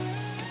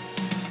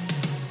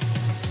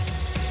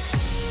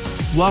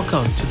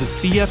Welcome to the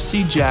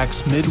CFC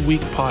Jacks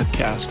Midweek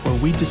Podcast, where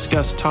we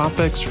discuss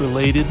topics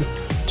related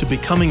to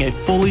becoming a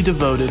fully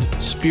devoted,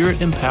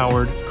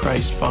 Spirit-empowered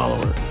Christ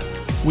follower.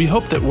 We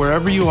hope that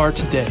wherever you are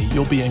today,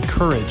 you'll be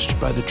encouraged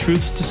by the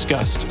truths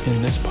discussed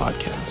in this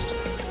podcast.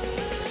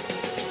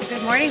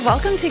 Good morning.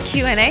 Welcome to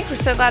Q&A. We're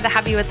so glad to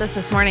have you with us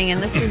this morning,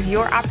 and this is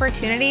your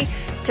opportunity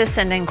to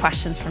send in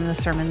questions from the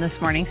sermon this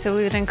morning. So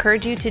we would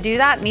encourage you to do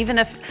that, and even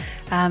if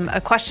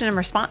a question and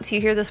response you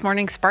hear this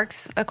morning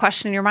sparks a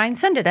question in your mind,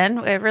 send it in.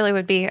 It really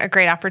would be a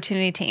great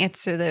opportunity to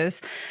answer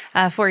those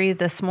for you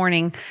this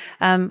morning.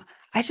 I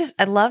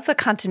love the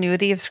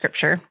continuity of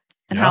Scripture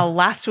and how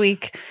last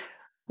week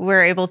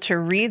we're able to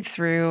read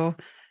through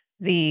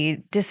the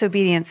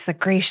disobedience, the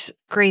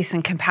grace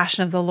and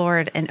compassion of the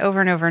Lord and over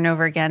and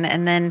over again,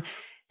 and then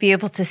be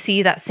able to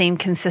see that same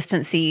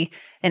consistency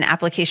in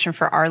application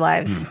for our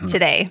lives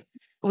today.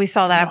 We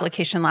saw that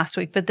application last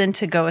week, but then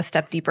to go a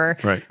step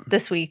deeper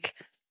this week,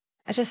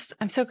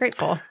 I'm so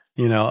grateful.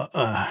 You know,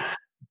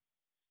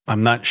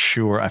 I'm not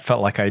sure. I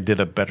felt like I did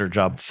a better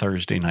job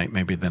Thursday night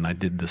maybe than I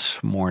did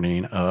this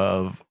morning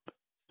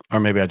or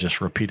maybe I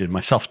just repeated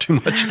myself too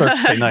much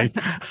Thursday night,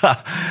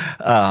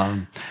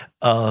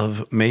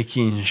 of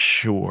making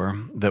sure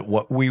that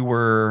what we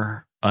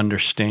were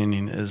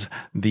understanding is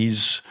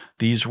these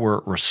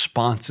were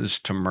responses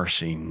to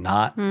mercy,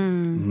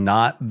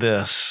 not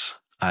this.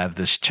 I have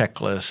this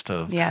checklist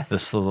of this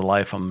is the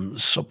life I'm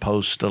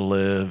supposed to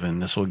live,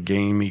 and this will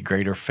gain me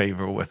greater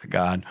favor with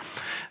God.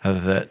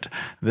 That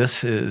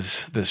this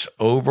is this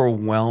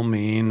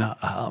overwhelming.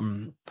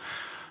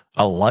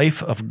 A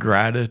life of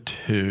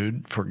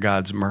gratitude for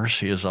God's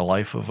mercy is a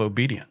life of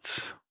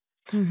obedience.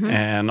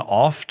 And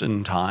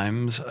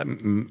oftentimes,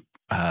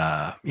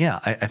 I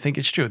think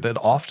it's true that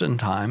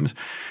oftentimes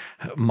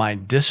my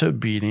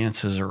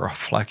disobedience is a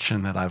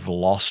reflection that I've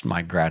lost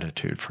my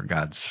gratitude for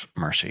God's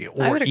mercy,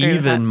 or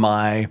even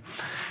my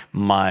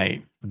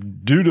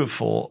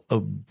dutiful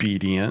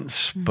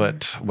obedience,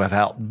 but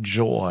without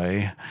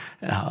joy,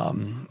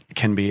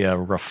 can be a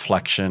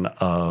reflection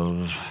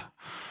of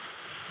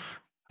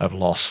I've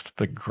lost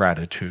the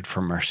gratitude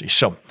for mercy.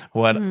 So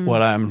what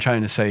I'm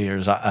trying to say here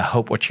is I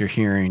hope what you're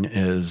hearing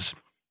is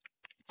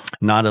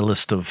not a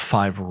list of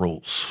 5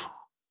 rules,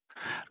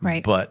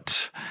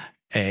 but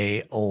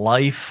a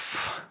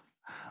life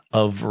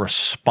of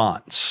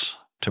response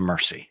to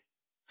mercy.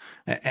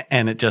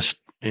 And it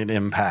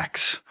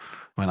impacts,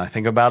 when I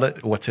think about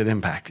it, what's it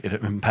impact? It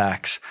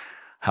impacts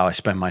how I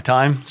spend my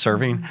time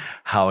serving,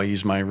 how I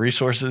use my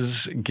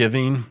resources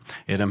giving.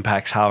 It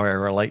impacts how I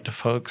relate to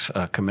folks,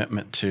 a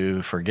commitment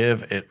to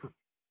forgive. It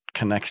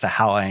connects to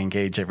how I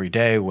engage every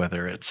day,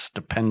 whether it's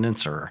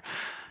dependence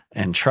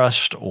and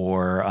trust,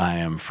 or I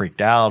am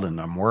freaked out and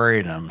I'm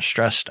worried and I'm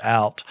stressed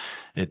out.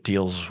 It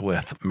deals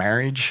with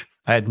marriage.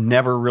 I had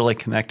never really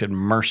connected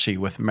mercy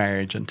with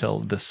marriage until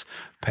this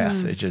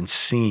passage and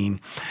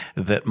seeing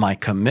that my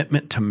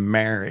commitment to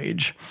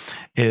marriage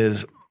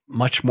is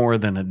much more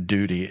than a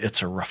duty.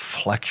 It's a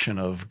reflection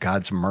of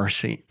God's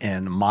mercy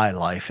in my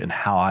life and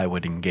how I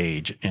would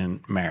engage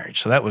in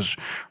marriage. So that was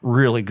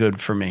really good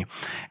for me.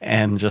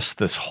 And just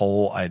this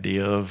whole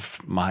idea of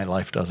my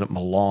life doesn't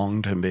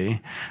belong to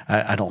me.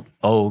 I don't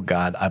owe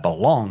God. I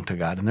belong to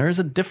God. And there is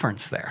a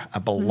difference there. I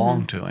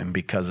belong to Him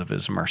because of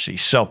His mercy.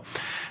 So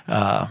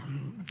I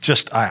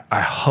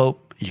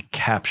hope you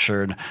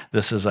captured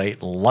this is a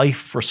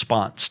life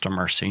response to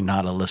mercy,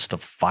 not a list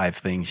of 5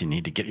 things you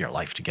need to get your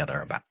life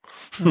together about.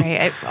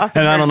 Right.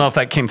 And I don't know if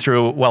that came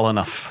through well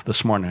enough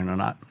this morning or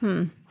not.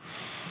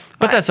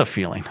 But that's a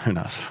feeling. Who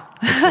knows?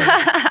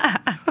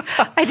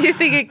 I do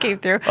think it came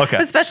through. Okay.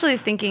 Especially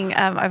thinking,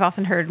 I've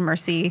often heard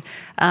mercy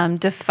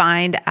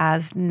defined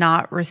as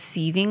not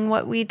receiving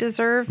what we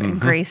deserve,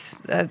 and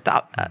grace,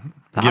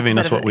 giving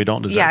us what we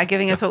don't deserve. Yeah,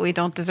 giving us what we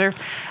don't deserve.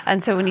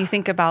 And so when you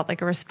think about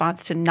like a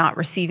response to not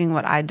receiving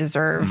what I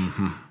deserve,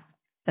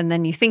 and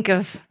then you think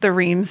of the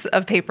reams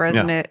of paper as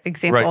an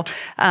example,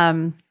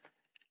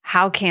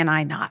 how can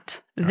I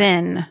not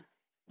then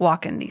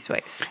walk in these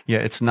ways? Yeah,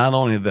 it's not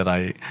only that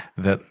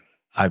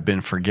I've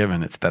been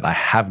forgiven, it's that I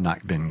have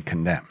not been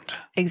condemned.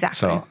 Exactly.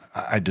 So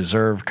I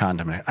deserve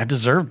condemnation. I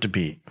deserve to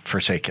be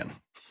forsaken.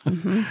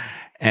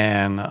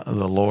 And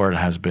the Lord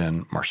has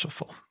been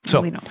merciful.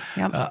 So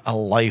a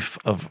life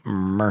of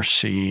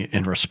mercy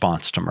in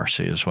response to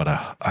mercy is what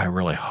I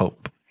really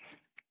hope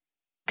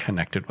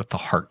connected with the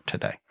heart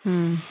today.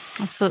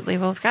 Absolutely.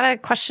 Well, we've got a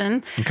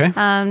question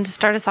to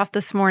start us off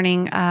this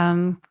morning.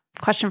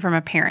 Question from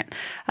a parent.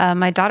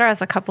 My daughter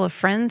has a couple of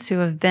friends who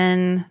have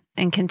been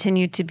and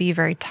continue to be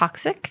very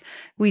toxic.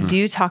 We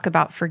do talk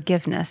about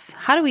forgiveness.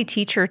 How do we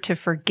teach her to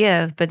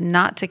forgive, but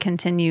not to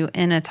continue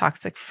in a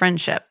toxic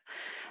friendship?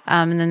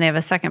 And then they have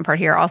a second part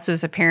here. Also,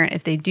 as a parent,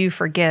 if they do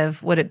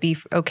forgive, would it be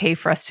okay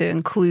for us to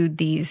include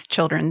these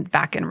children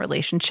back in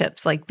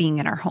relationships, like being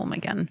in our home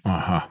again?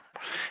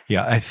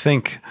 Yeah, I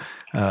think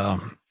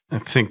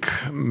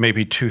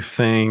maybe 2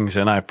 things,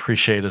 and I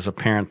appreciate as a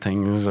parent,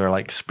 things are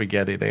like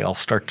spaghetti. They all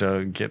start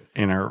to get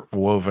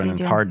interwoven.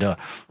 It's hard to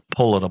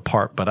pull it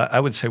apart, but I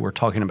would say we're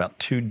talking about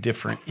two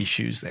different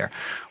issues there.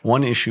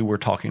 One issue we're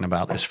talking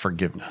about is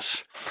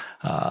forgiveness.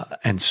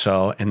 And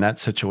so in that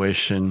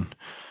situation,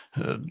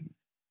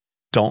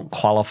 don't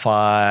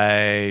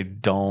qualify,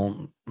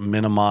 don't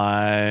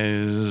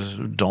minimize,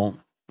 don't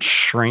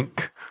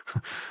shrink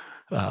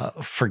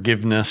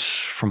forgiveness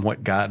from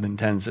what God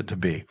intends it to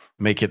be.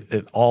 Make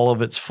it all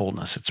of its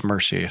fullness, its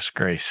mercy, its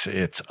grace,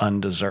 it's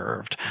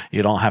undeserved.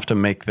 You don't have to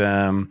make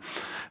them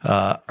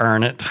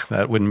earn it.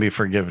 That wouldn't be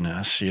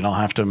forgiveness. You don't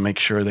have to make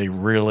sure they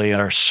really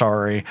are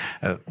sorry.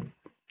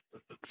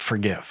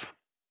 Forgive.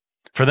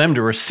 For them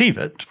to receive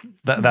it,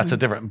 that's a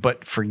different,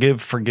 but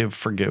forgive.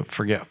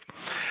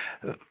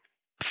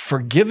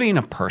 Forgiving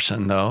a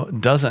person, though,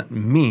 doesn't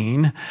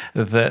mean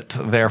that,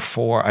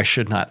 therefore, I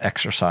should not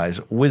exercise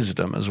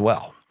wisdom as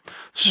well.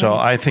 So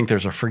I think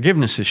there's a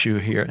forgiveness issue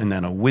here and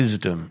then a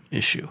wisdom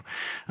issue.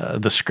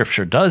 The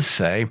scripture does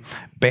say,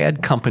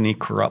 bad company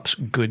corrupts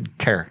good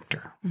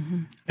character.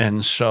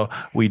 And so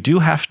we do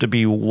have to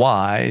be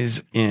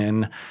wise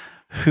in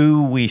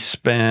who we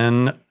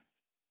spend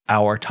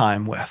our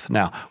time with.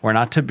 Now, we're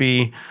not to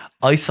be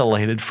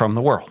isolated from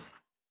the world.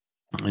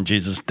 And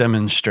Jesus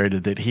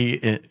demonstrated that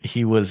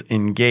he was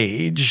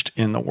engaged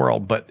in the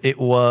world, but it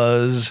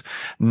was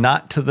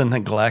not to the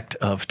neglect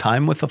of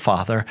time with the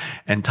Father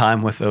and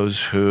time with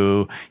those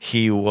who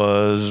he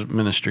was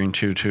ministering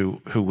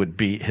to who would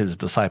be his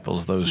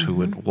disciples, those who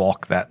would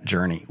walk that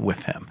journey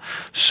with him.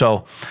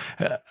 So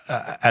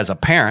as a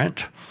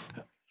parent,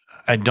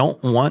 I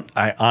don't want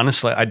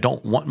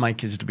my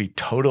kids to be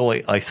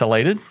totally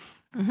isolated.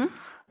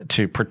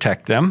 To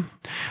protect them,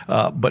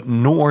 but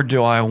nor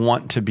do I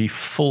want to be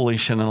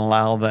foolish and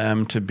allow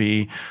them to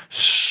be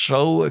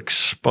so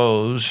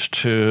exposed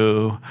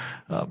to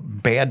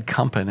bad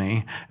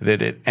company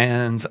that it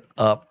ends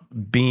up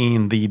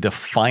being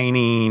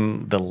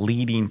the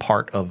leading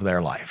part of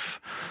their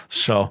life.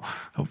 So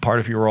part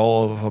of your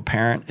role of a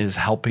parent is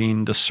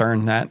helping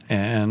discern that,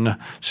 and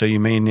so you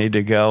may need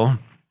to go,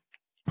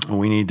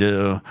 we need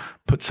to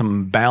put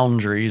some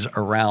boundaries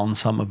around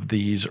some of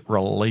these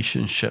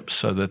relationships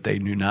so that they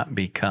do not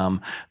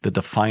become the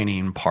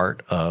defining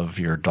part of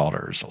your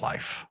daughter's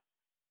life.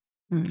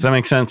 Does that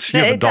make sense? You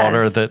have a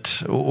daughter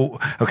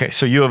okay,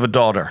 so you have a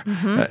daughter.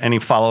 Any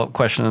follow-up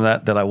question to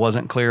that I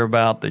wasn't clear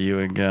about that you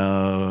would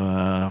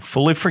go,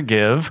 fully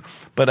forgive,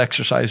 but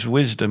exercise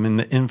wisdom in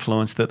the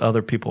influence that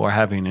other people are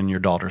having in your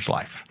daughter's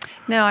life?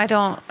 No, I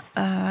don't.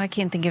 I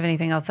can't think of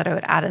anything else that I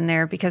would add in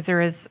there because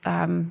there is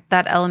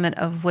that element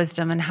of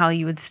wisdom and how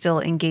you would still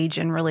engage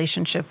in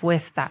relationship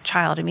with that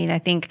child. I mean, I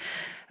think,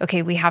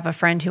 okay, we have a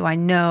friend who I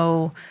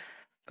know,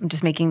 I'm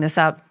just making this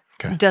up,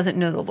 doesn't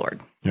know the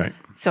Lord. Right.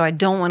 So I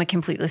don't want to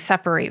completely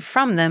separate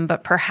from them,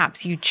 but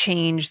perhaps you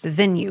change the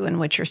venue in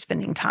which you're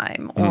spending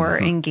time or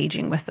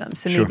engaging with them.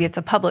 So maybe it's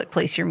a public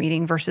place you're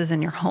meeting versus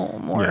in your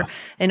home, or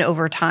in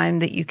overtime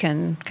that you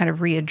can kind of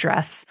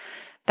readdress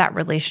that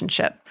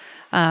relationship.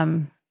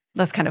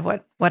 That's kind of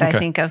what I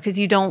think of, because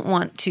you don't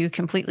want to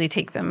completely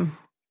take them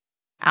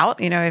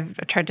out. You know, I've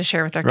tried to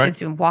share with our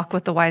kids, walk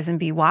with the wise and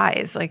be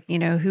wise. Like, you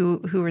know,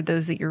 who are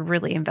those that you're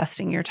really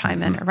investing your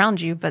time in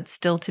around you, but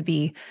still to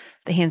be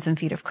the hands and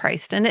feet of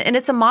Christ. And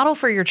it's a model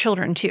for your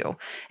children too,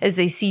 as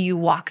they see you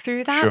walk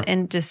through that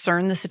and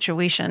discern the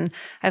situation.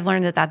 I've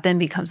learned that then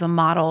becomes a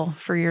model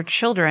for your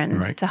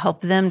children to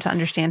help them to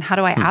understand, how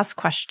do I ask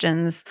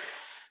questions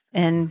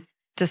and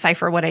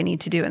decipher what I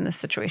need to do in this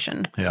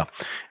situation? Yeah.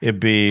 It'd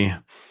be,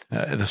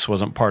 this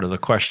wasn't part of the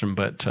question,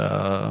 but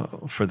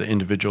for the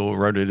individual who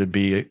wrote it, it'd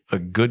be a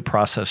good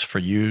process for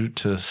you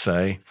to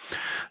say,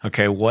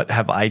 okay, what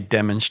have I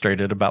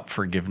demonstrated about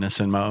forgiveness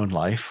in my own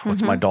life?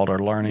 What's my daughter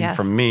learning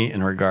from me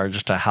in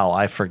regards to how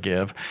I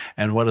forgive?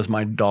 And what is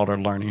my daughter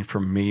learning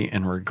from me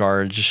in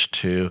regards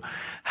to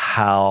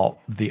how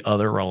the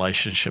other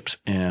relationships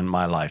in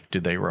my life, do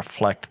they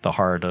reflect the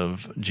heart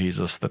of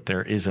Jesus, that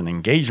there is an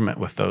engagement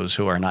with those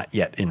who are not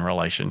yet in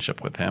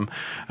relationship with him?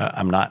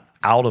 I'm not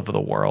out of the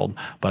world,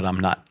 but I'm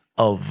not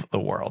of the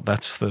world.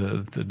 That's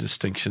the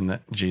distinction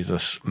that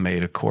Jesus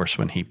made, of course,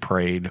 when he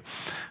prayed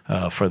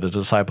for the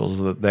disciples,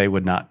 that they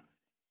would not,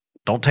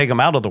 don't take them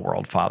out of the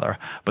world, Father,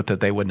 but that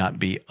they would not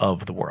be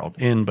of the world,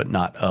 in but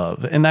not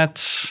of. And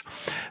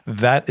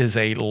that is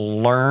a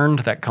learned,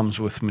 that comes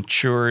with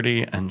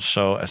maturity. And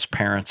so as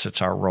parents,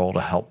 it's our role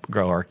to help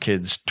grow our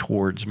kids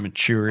towards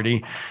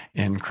maturity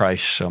in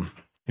Christ. So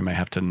you may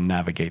have to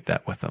navigate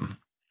that with them.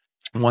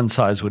 One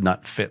size would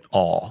not fit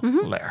all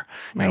there.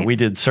 You know, we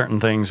did certain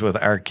things with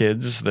our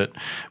kids that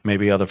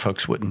maybe other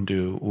folks wouldn't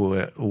do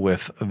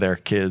with their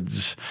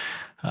kids.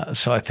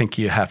 So I think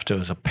you have to,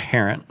 as a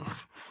parent,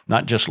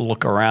 not just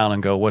look around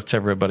and go, what's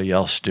everybody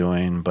else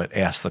doing, but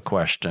ask the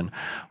question,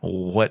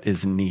 what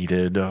is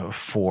needed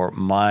for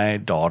my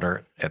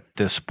daughter at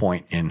this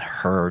point in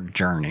her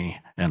journey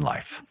in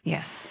life?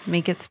 Yes.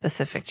 Make it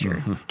specific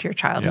to your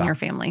child and your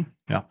family.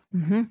 Yeah.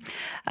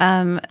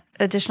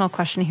 Additional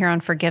question here on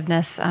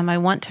forgiveness. I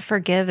want to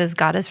forgive as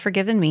God has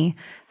forgiven me,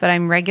 but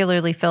I'm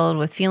regularly filled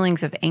with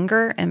feelings of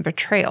anger and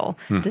betrayal.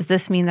 Does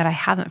this mean that I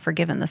haven't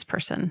forgiven this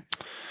person?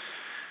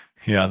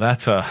 Yeah,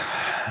 that's a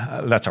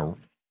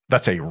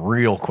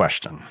real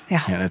question.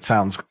 Yeah. And it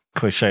sounds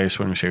cliche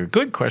when we say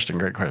good question,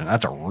 great question.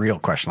 That's a real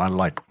question. I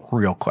like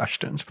real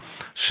questions.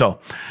 So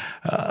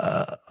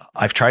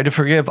I've tried to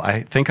forgive.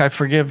 I think I've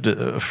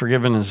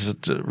forgiven is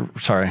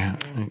sorry.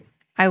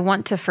 I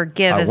want to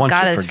forgive as God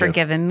has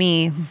forgiven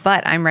me,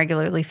 but I'm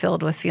regularly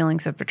filled with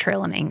feelings of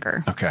betrayal and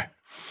anger. Okay.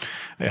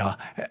 Yeah.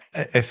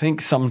 I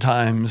think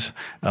sometimes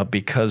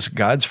because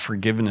God's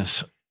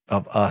forgiveness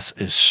of us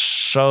is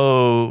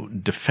so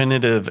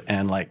definitive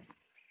and like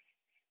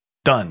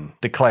done,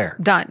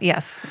 declared. Done,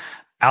 yes.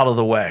 Out of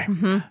the way,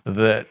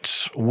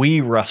 that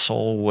we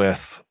wrestle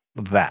with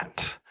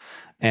that.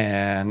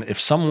 And if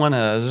someone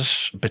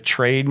has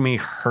betrayed me,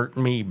 hurt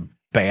me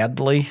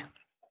badly,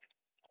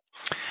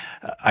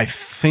 I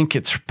think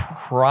it's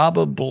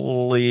probably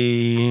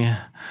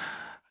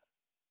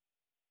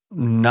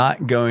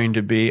not going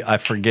to be, I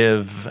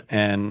forgive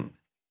and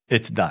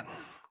it's done.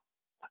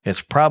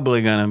 It's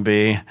probably going to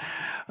be,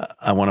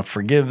 I want to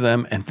forgive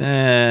them. And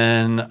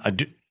then I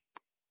do,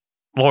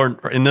 Lord,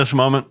 in this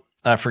moment,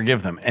 I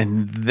forgive them.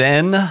 And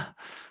then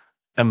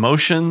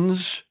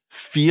emotions,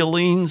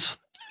 feelings,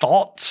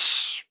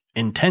 thoughts,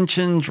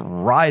 intentions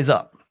rise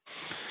up.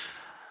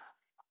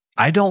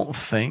 I don't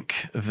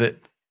think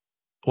that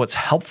what's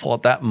helpful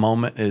at that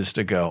moment is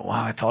to go,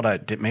 wow, I thought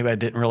maybe I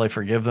didn't really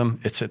forgive them.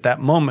 It's at that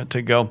moment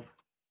to go,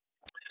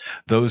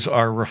 those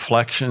are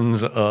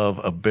reflections of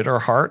a bitter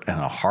heart and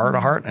a hard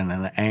heart and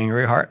an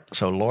angry heart.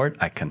 So Lord,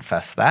 I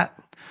confess that.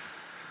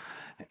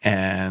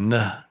 And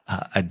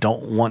I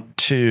don't want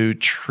to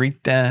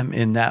treat them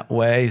in that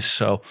way.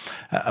 So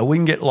I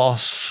wouldn't get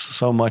lost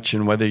so much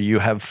in whether you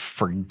have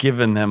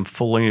forgiven them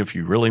fully, if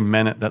you really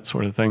meant it, that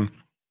sort of thing.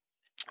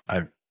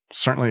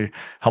 Certainly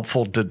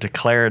helpful to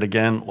declare it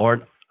again.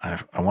 Lord,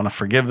 I want to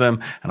forgive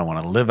them and I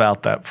want to live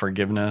out that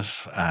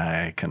forgiveness.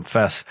 I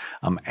confess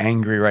I'm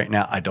angry right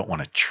now. I don't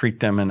want to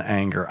treat them in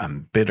anger.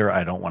 I'm bitter.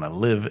 I don't want to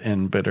live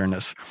in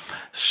bitterness.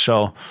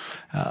 So,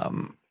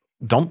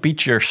 don't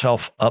beat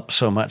yourself up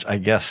so much, I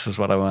guess is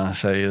what I want to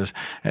say is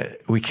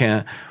we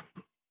can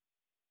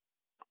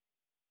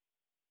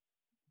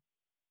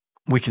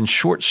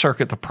short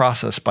circuit the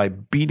process by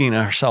beating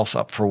ourselves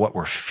up for what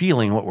we're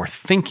feeling, what we're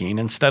thinking,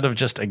 instead of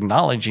just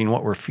acknowledging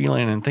what we're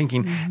feeling and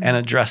thinking and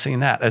addressing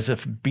that, as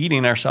if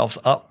beating ourselves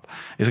up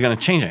is going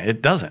to change it.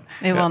 It doesn't.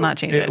 It will not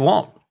change it. It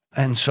won't.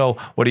 And so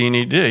what do you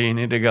need to do? You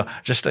need to go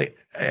just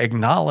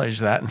acknowledge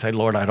that and say,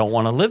 Lord, I don't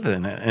want to live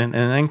in it, and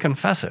then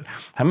confess it.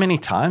 How many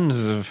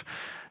times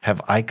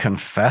have I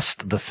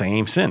confessed the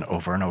same sin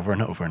over and over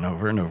and over and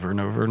over and over and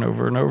over and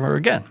over and over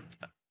again?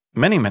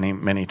 Many, many,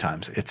 many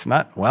times. It's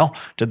not, well,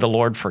 did the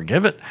Lord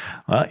forgive it?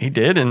 Well, he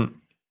did. And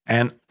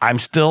I am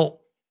still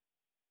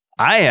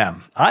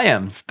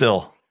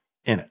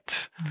in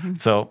it.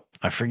 So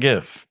I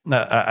forgive.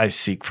 I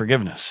seek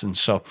forgiveness. And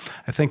so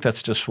I think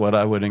that's just what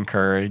I would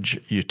encourage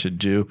you to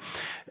do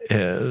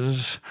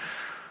is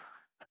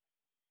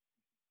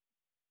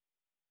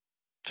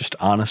just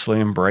honestly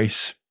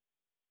embrace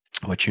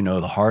what you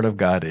know the heart of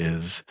God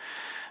is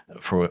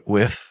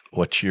with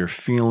what you're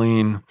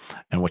feeling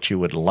and what you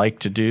would like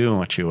to do and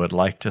what you would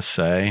like to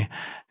say.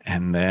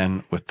 And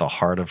then with the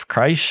heart of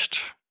Christ,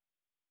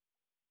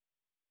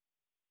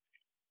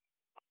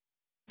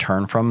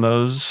 turn from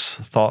those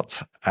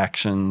thoughts,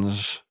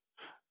 actions.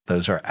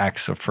 Those are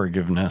acts of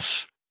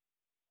forgiveness,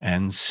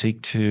 and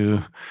seek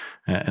to,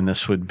 and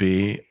this would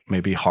be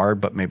maybe hard,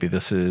 but maybe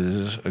this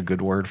is a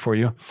good word for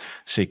you.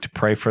 Seek to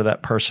pray for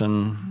that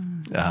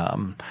person.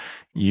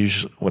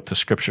 Use what the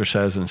scripture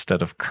says,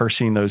 instead of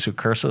cursing those who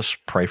curse us,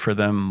 pray for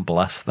them,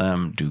 bless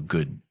them, do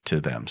good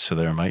to them. So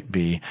there might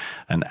be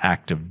an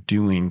act of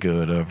doing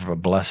good, of a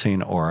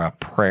blessing or a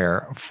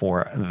prayer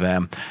for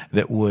them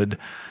that would,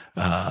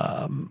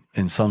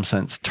 in some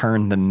sense,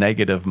 turn the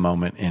negative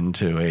moment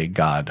into a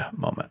God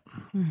moment.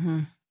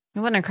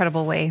 What an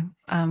incredible way.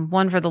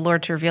 One, for the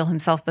Lord to reveal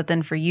himself, but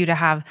then for you to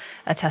have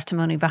a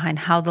testimony behind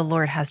how the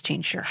Lord has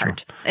changed your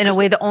heart in a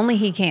way that only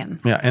he can.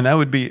 Yeah. And that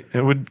would be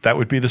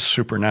the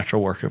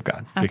supernatural work of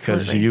God.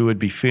 Absolutely. Because you would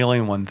be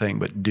feeling one thing,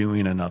 but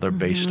doing another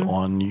based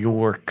on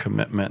your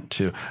commitment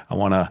to, I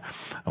want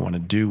to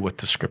do what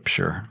the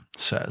scripture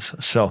says.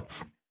 So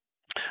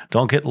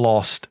don't get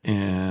lost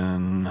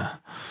in,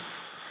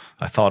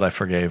 I thought I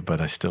forgave,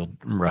 but I still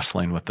am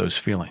wrestling with those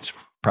feelings.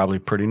 Probably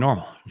pretty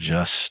normal.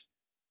 Just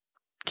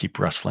keep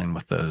wrestling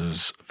with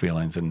those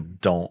feelings and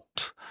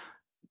don't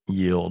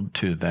yield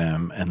to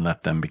them and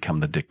let them become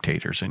the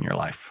dictators in your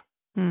life.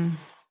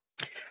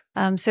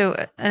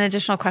 So an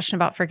additional question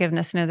about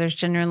forgiveness. I know there's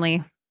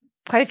generally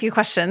quite a few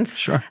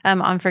questions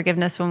on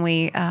forgiveness when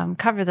we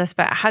cover this,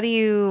 but how do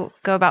you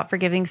go about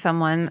forgiving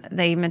someone?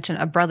 They mentioned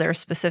a brother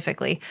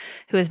specifically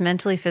who has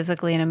mentally,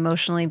 physically, and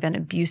emotionally been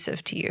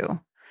abusive to you.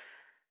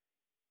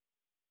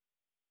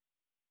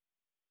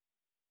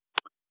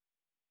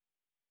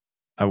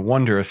 I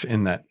wonder if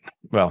in that,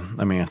 well,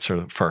 let me answer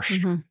it first.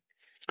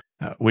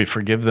 We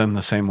forgive them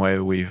the same way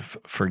we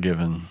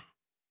forgive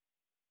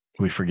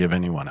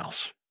anyone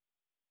else.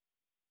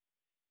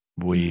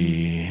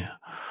 We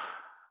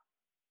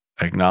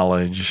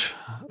acknowledge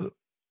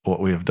what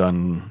we have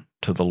done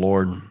to the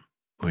Lord,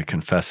 we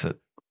confess it.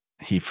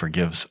 He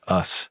forgives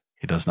us.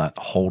 He does not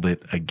hold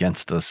it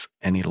against us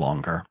any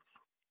longer.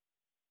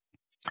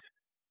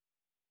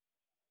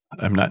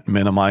 I'm not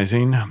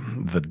minimizing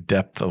the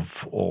depth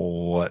of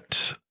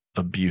what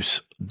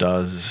abuse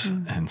does.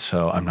 And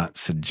so I'm not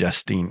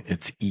suggesting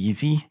it's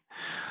easy.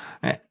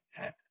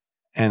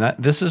 And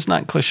this is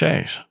not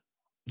cliches.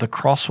 The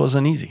cross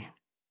wasn't easy.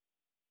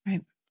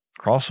 Right.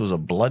 The cross was a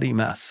bloody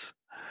mess.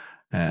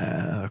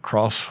 The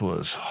cross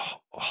was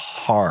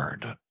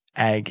hard,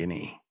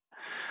 agony.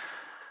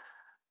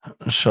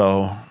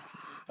 So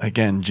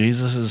again,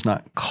 Jesus is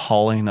not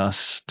calling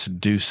us to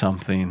do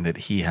something that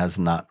he has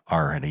not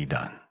already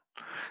done.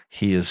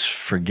 He is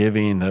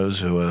forgiving those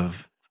who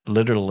have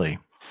literally,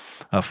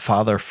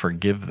 Father,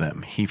 forgive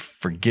them. He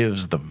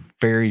forgives the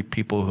very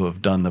people who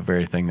have done the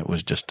very thing that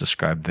was just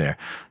described there,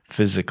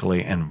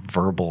 physically and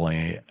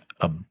verbally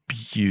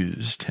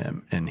abused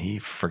him, and he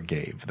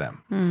forgave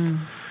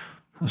them.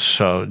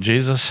 So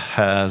Jesus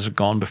has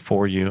gone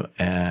before you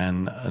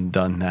and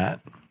done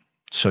that.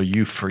 So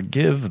you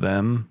forgive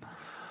them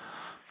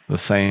the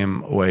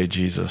same way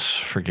Jesus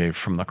forgave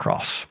from the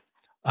cross.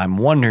 I'm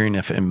wondering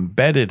if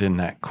embedded in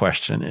that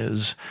question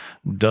is,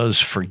 does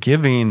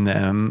forgiving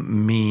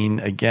them mean,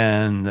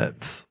 again,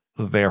 that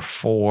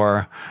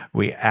therefore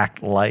we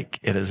act like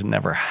it has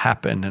never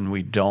happened and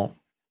we don't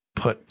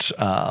put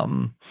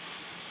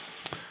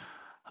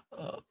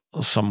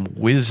some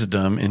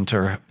wisdom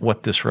into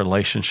what this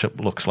relationship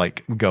looks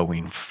like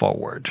going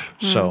forward?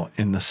 So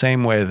in the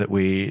same way that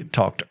we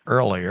talked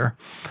earlier,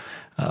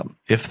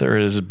 if there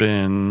has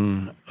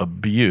been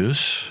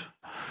abuse,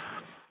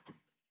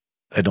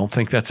 I don't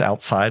think that's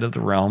outside of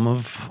the realm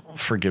of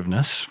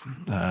forgiveness.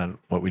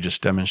 What we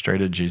just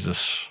demonstrated,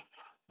 Jesus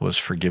was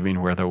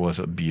forgiving where there was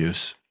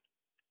abuse.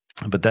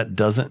 But that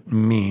doesn't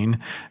mean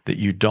that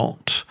you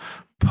don't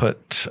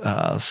put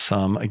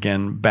some,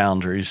 again,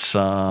 boundaries,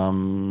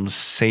 some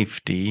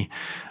safety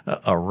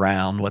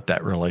around what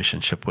that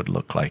relationship would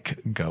look like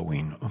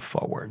going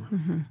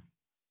forward.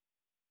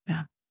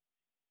 Yeah.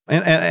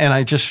 And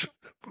I just,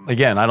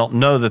 again, I don't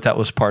know that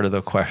was part of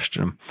the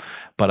question,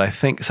 but I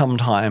think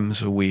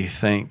sometimes we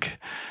think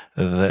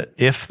that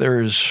if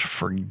there's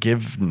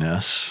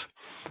forgiveness,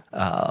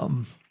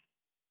 there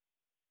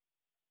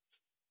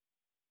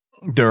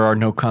are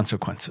no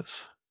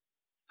consequences.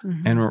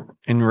 And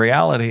in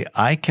reality,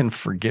 I can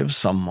forgive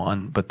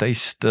someone, but they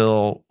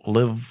still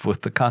live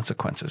with the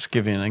consequences.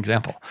 Give you an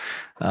example.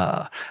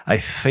 I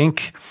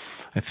think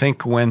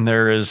when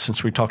there is,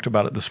 since we talked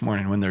about it this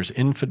morning, when there's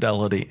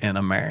infidelity in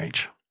a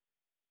marriage,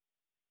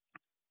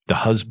 the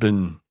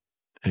husband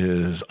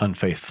is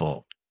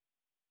unfaithful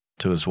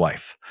to his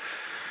wife,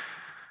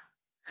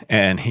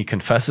 and he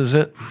confesses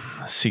it,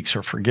 seeks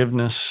her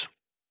forgiveness.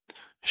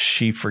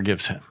 She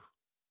forgives him.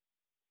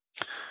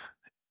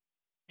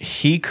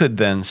 He could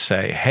then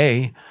say,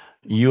 hey,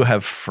 you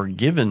have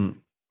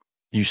forgiven.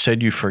 You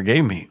said you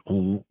forgave me.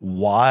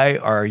 Why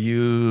are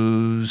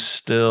you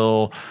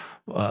still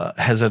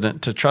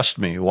hesitant to trust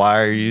me?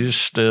 Why are you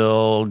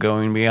still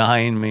going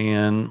behind me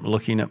and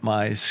looking at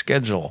my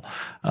schedule?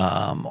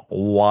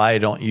 Why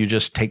don't you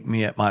just take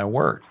me at my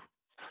word?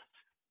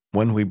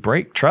 When we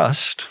break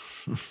trust,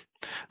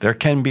 there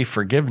can be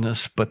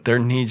forgiveness, but there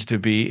needs to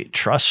be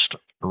trust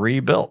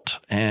rebuilt.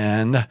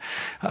 And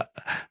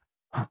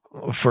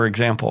for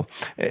example,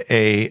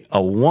 a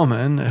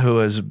woman who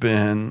has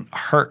been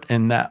hurt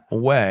in that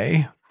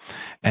way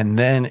and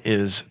then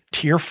is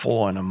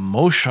tearful and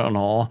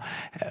emotional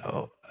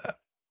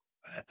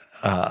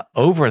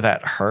over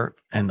that hurt,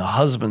 and the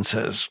husband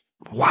says,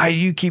 why do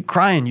you keep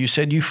crying? You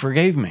said you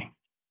forgave me.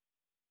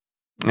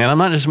 And I'm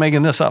not just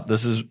making this up.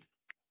 This is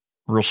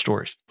real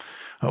stories.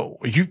 Oh,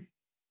 you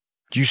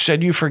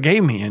said you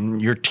forgave me,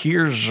 and your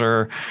tears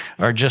are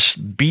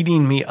just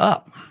beating me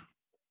up.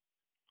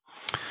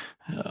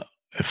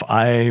 If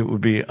I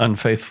would be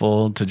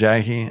unfaithful to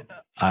Jackie,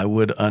 I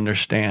would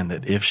understand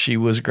that if she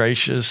was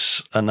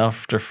gracious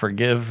enough to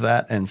forgive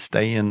that and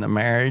stay in the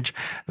marriage,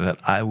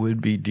 that I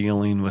would be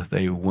dealing with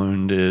a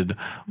wounded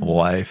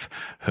wife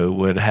who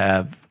would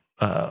have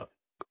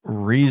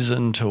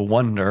reason to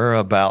wonder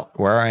about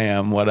where I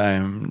am, what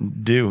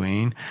I'm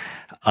doing,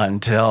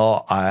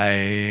 until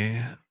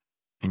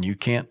and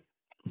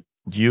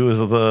you as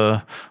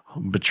the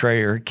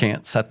betrayer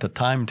can't set the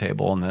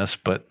timetable on this,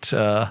 but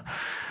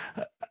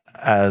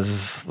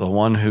as the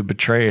one who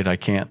betrayed, I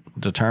can't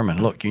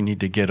determine, look, you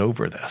need to get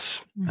over this.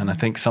 And I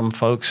think some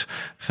folks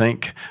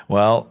think,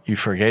 well, you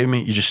forgave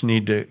me, you just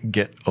need to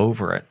get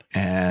over it,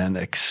 and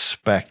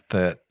expect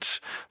that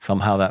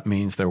somehow that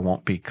means there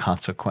won't be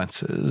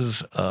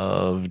consequences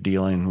of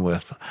dealing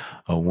with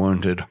a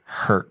wounded,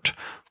 hurt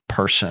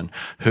person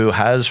who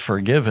has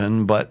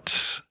forgiven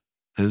but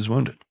is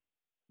wounded.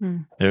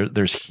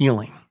 There's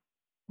healing.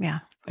 Yeah.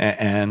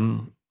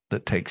 And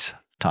that takes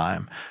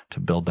time to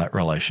build that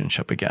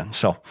relationship again.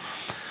 So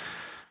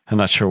I'm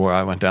not sure where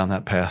I went down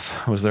that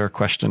path. Was there a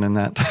question in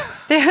that?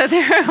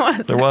 There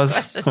was. There was?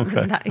 Question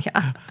Okay. in that,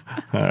 yeah.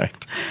 All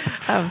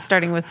right.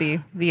 Starting with the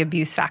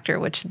abuse factor,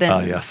 which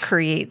then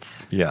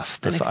creates this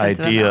expensive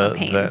idea amount of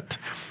pain.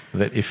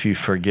 that if you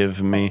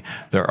forgive me,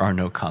 there are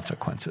no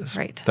consequences.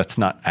 Right. That's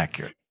not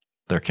accurate.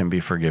 There can be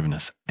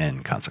forgiveness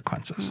and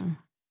consequences.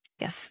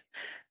 Yes.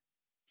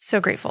 So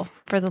grateful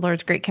for the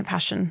Lord's great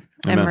compassion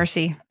and Amen.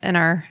 mercy and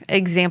our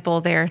example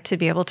there to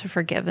be able to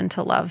forgive and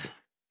to love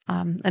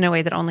in a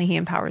way that only He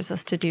empowers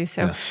us to do.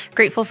 So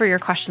grateful for your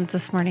questions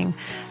this morning.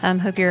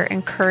 Hope you're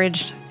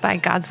encouraged by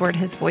God's word,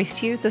 His voice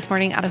to you this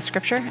morning out of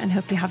Scripture, and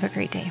hope you have a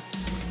great day.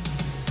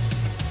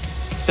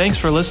 Thanks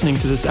for listening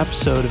to this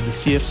episode of the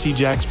CFC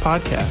Jacks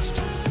podcast.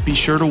 Be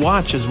sure to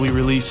watch as we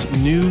release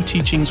new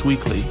teachings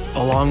weekly,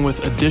 along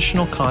with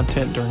additional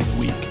content during the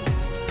week.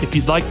 If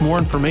you'd like more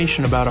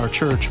information about our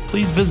church,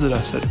 please visit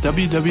us at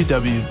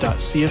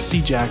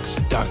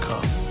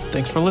www.cfcjacks.com.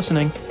 Thanks for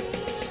listening.